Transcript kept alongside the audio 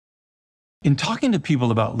In talking to people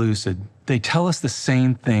about Lucid, they tell us the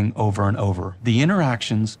same thing over and over. The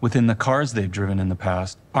interactions within the cars they've driven in the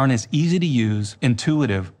past aren't as easy to use,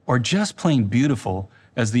 intuitive, or just plain beautiful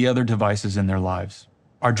as the other devices in their lives.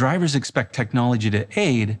 Our drivers expect technology to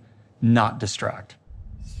aid, not distract.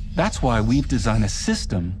 That's why we've designed a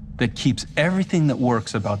system that keeps everything that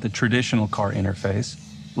works about the traditional car interface,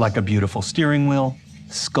 like a beautiful steering wheel,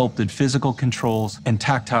 sculpted physical controls, and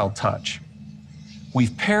tactile touch.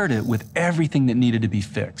 We've paired it with everything that needed to be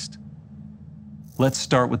fixed. Let's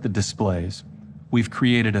start with the displays. We've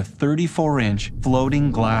created a 34-inch floating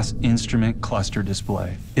glass instrument cluster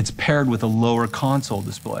display. It's paired with a lower console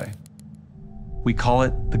display. We call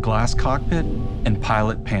it the glass cockpit and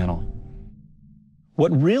pilot panel.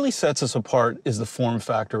 What really sets us apart is the form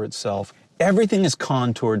factor itself. Everything is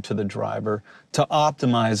contoured to the driver to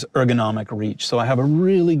optimize ergonomic reach. So I have a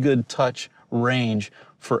really good touch range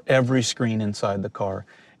for every screen inside the car.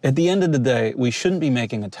 At the end of the day, we shouldn't be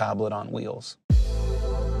making a tablet on wheels.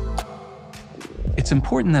 It's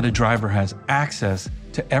important that a driver has access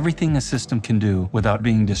to everything a system can do without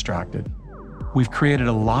being distracted. We've created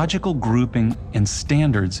a logical grouping and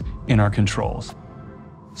standards in our controls.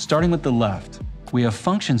 Starting with the left, we have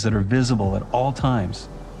functions that are visible at all times.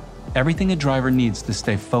 Everything a driver needs to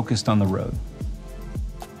stay focused on the road.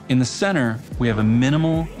 In the center, we have a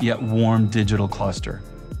minimal yet warm digital cluster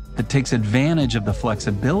that takes advantage of the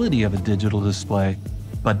flexibility of a digital display,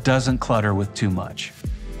 but doesn't clutter with too much.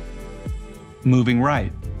 Moving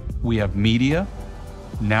right, we have media,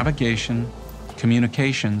 navigation,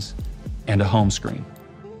 communications, and a home screen.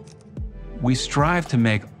 We strive to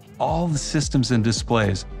make all the systems and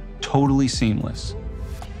displays totally seamless.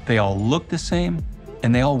 They all look the same,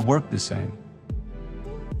 and they all work the same.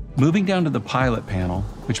 Moving down to the pilot panel,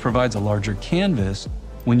 which provides a larger canvas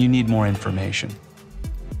when you need more information.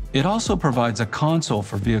 It also provides a console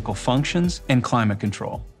for vehicle functions and climate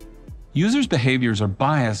control. Users' behaviors are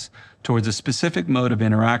biased towards a specific mode of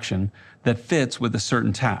interaction that fits with a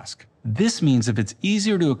certain task. This means if it's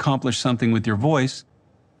easier to accomplish something with your voice,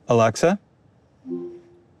 Alexa,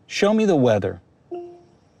 show me the weather.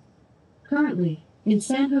 Currently, in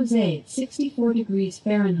San Jose, it's 64 degrees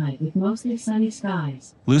Fahrenheit with mostly sunny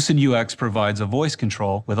skies. Lucid UX provides a voice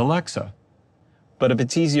control with Alexa. But if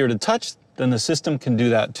it's easier to touch, then the system can do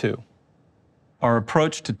that too. Our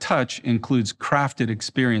approach to touch includes crafted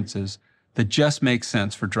experiences that just make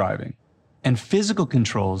sense for driving. And physical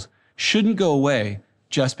controls shouldn't go away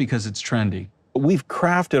just because it's trendy. We've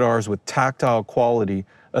crafted ours with tactile quality,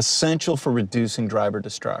 essential for reducing driver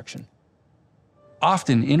distraction.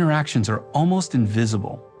 Often, interactions are almost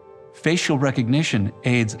invisible. Facial recognition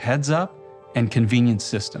aids heads-up and convenience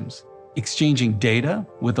systems, exchanging data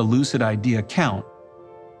with a Lucid ID account.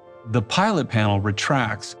 The pilot panel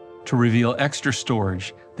retracts to reveal extra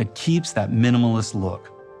storage that keeps that minimalist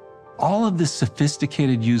look. All of this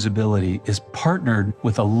sophisticated usability is partnered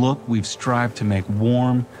with a look we've strived to make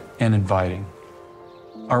warm and inviting.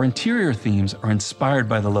 Our interior themes are inspired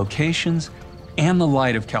by the locations and the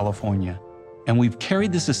light of California, and we've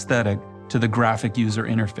carried this aesthetic to the graphic user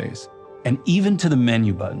interface and even to the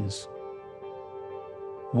menu buttons.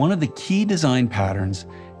 One of the key design patterns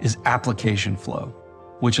is application flow,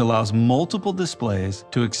 which allows multiple displays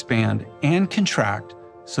to expand and contract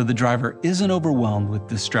so the driver isn't overwhelmed with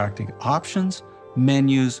distracting options,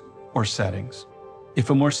 menus, or settings.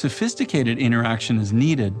 If a more sophisticated interaction is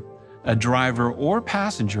needed, a driver or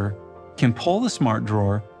passenger can pull the smart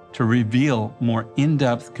drawer to reveal more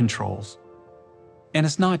in-depth controls. And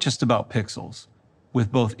it's not just about pixels.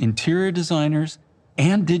 With both interior designers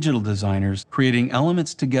and digital designers creating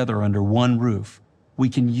elements together under one roof, we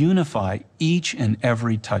can unify each and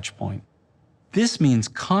every touch point. This means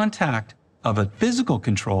contact of a physical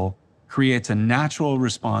control creates a natural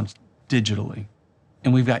response digitally.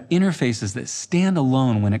 And we've got interfaces that stand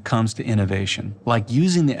alone when it comes to innovation, like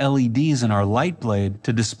using the LEDs in our light blade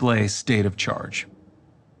to display state of charge.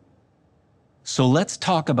 So let's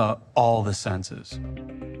talk about all the senses.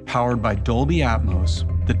 Powered by Dolby Atmos,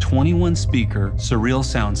 the 21-speaker Surreal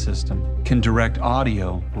sound system can direct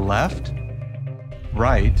audio left,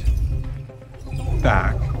 right,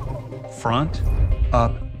 back, front,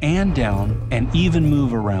 up, and down, and even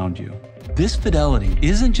move around you. This fidelity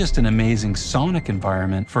isn't just an amazing sonic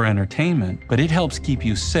environment for entertainment, but it helps keep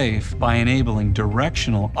you safe by enabling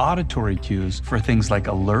directional auditory cues for things like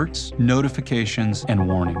alerts, notifications, and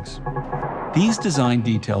warnings. These design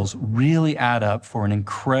details really add up for an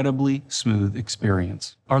incredibly smooth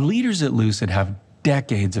experience. Our leaders at Lucid have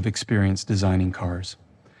decades of experience designing cars.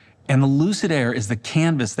 And the Lucid Air is the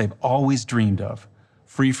canvas they've always dreamed of,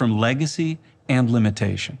 free from legacy and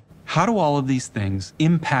limitation. How do all of these things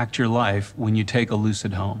impact your life when you take a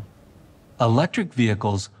Lucid home? Electric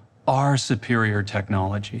vehicles are superior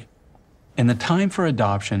technology, and the time for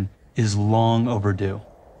adoption is long overdue.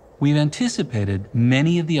 We've anticipated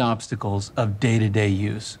many of the obstacles of day-to-day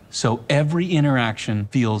use, so every interaction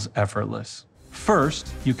feels effortless.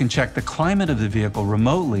 First, you can check the climate of the vehicle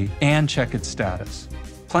remotely and check its status.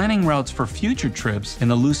 Planning routes for future trips in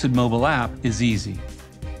the Lucid mobile app is easy.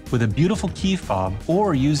 With a beautiful key fob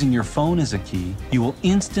or using your phone as a key, you will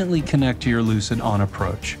instantly connect to your Lucid on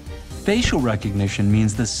approach. Facial recognition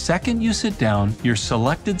means the second you sit down, your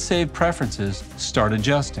selected saved preferences start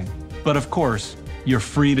adjusting. But of course, you're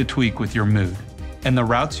free to tweak with your mood. And the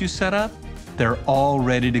routes you set up, they're all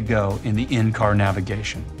ready to go in the in-car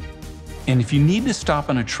navigation. And if you need to stop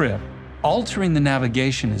on a trip, altering the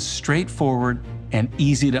navigation is straightforward and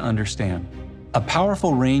easy to understand. A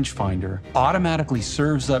powerful rangefinder automatically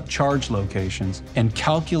serves up charge locations and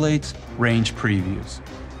calculates range previews.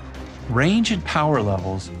 Range and power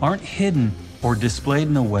levels aren't hidden or displayed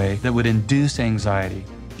in a way that would induce anxiety.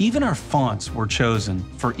 Even our fonts were chosen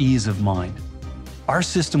for ease of mind. Our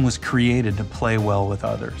system was created to play well with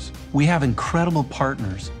others. We have incredible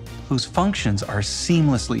partners whose functions are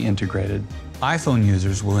seamlessly integrated. iPhone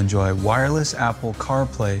users will enjoy wireless Apple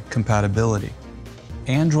CarPlay compatibility.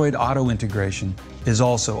 Android Auto integration is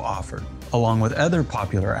also offered, along with other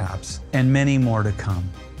popular apps and many more to come.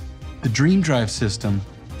 The DreamDrive system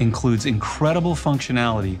includes incredible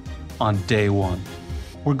functionality on day one.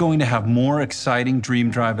 We're going to have more exciting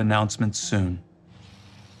DreamDrive announcements soon.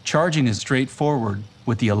 Charging is straightforward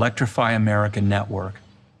with the Electrify America network.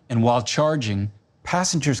 And while charging,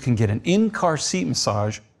 passengers can get an in-car seat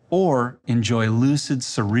massage or enjoy Lucid's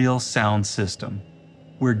surreal sound system.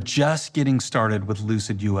 We're just getting started with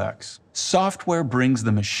Lucid UX. Software brings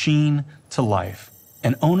the machine to life,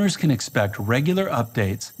 and owners can expect regular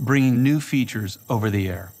updates bringing new features over the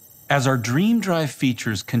air. As our DreamDrive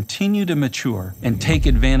features continue to mature and take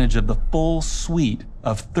advantage of the full suite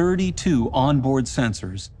of 32 onboard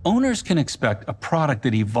sensors, owners can expect a product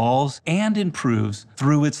that evolves and improves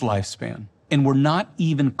through its lifespan. And we're not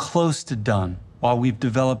even close to done. While we've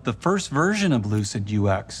developed the first version of Lucid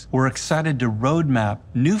UX, we're excited to roadmap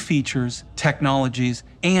new features, technologies,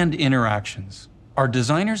 and interactions. Our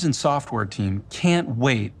designers and software team can't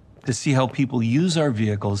wait to see how people use our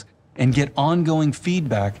vehicles and get ongoing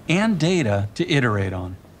feedback and data to iterate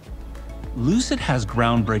on. Lucid has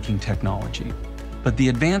groundbreaking technology, but the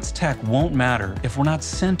advanced tech won't matter if we're not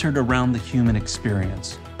centered around the human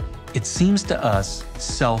experience. It seems to us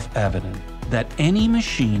self-evident that any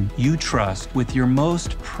machine you trust with your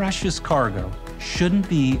most precious cargo shouldn't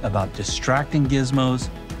be about distracting gizmos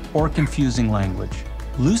or confusing language.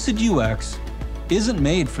 Lucid UX isn't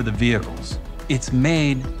made for the vehicles. It's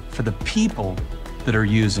made for the people that are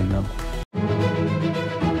using them.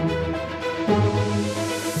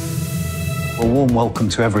 A warm welcome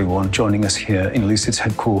to everyone joining us here in Lucid's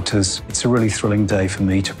headquarters. It's a really thrilling day for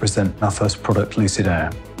me to present our first product, Lucid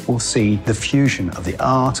Air. We'll see the fusion of the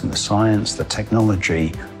art and the science, the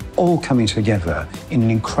technology, all coming together in an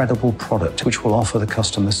incredible product which will offer the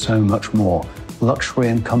customer so much more. Luxury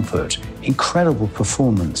and comfort, incredible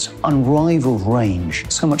performance, unrivaled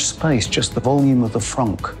range, so much space, just the volume of the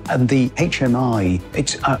frunk. And the HMI,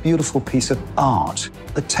 it's a beautiful piece of art.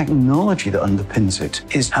 The technology that underpins it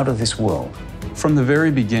is out of this world. From the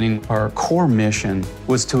very beginning, our core mission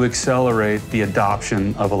was to accelerate the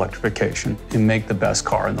adoption of electrification and make the best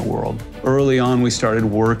car in the world. Early on, we started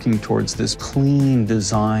working towards this clean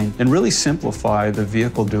design and really simplify the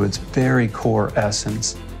vehicle to its very core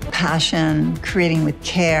essence. Passion, creating with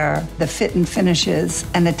care, the fit and finishes,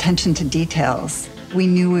 and attention to details. We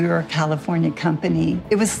knew we were a California company.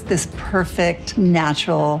 It was this perfect,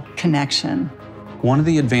 natural connection. One of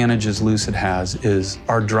the advantages Lucid has is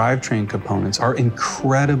our drivetrain components are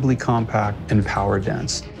incredibly compact and power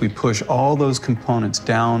dense. We push all those components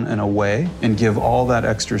down and away and give all that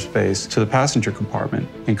extra space to the passenger compartment,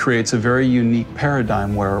 and creates a very unique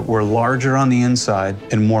paradigm where we're larger on the inside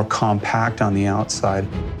and more compact on the outside.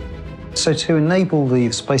 So to enable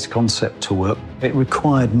the space concept to work, it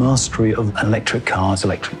required mastery of electric cars,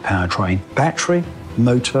 electric powertrain, battery,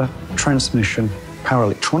 motor, transmission, power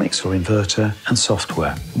electronics or inverter, and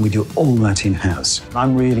software. We do all that in-house.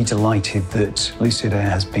 I'm really delighted that Lucid Air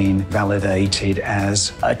has been validated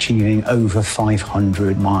as achieving over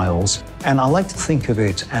 500 miles. And I like to think of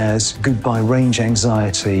it as goodbye range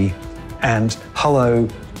anxiety and hello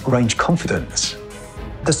range confidence.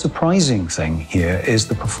 The surprising thing here is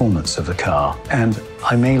the performance of the car. And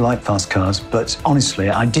I may like fast cars, but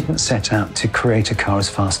honestly, I didn't set out to create a car as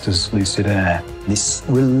fast as Lucid Air. This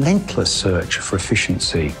relentless search for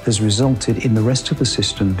efficiency has resulted in the rest of the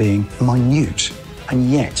system being minute.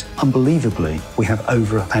 And yet, unbelievably, we have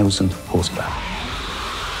over 1,000 horsepower.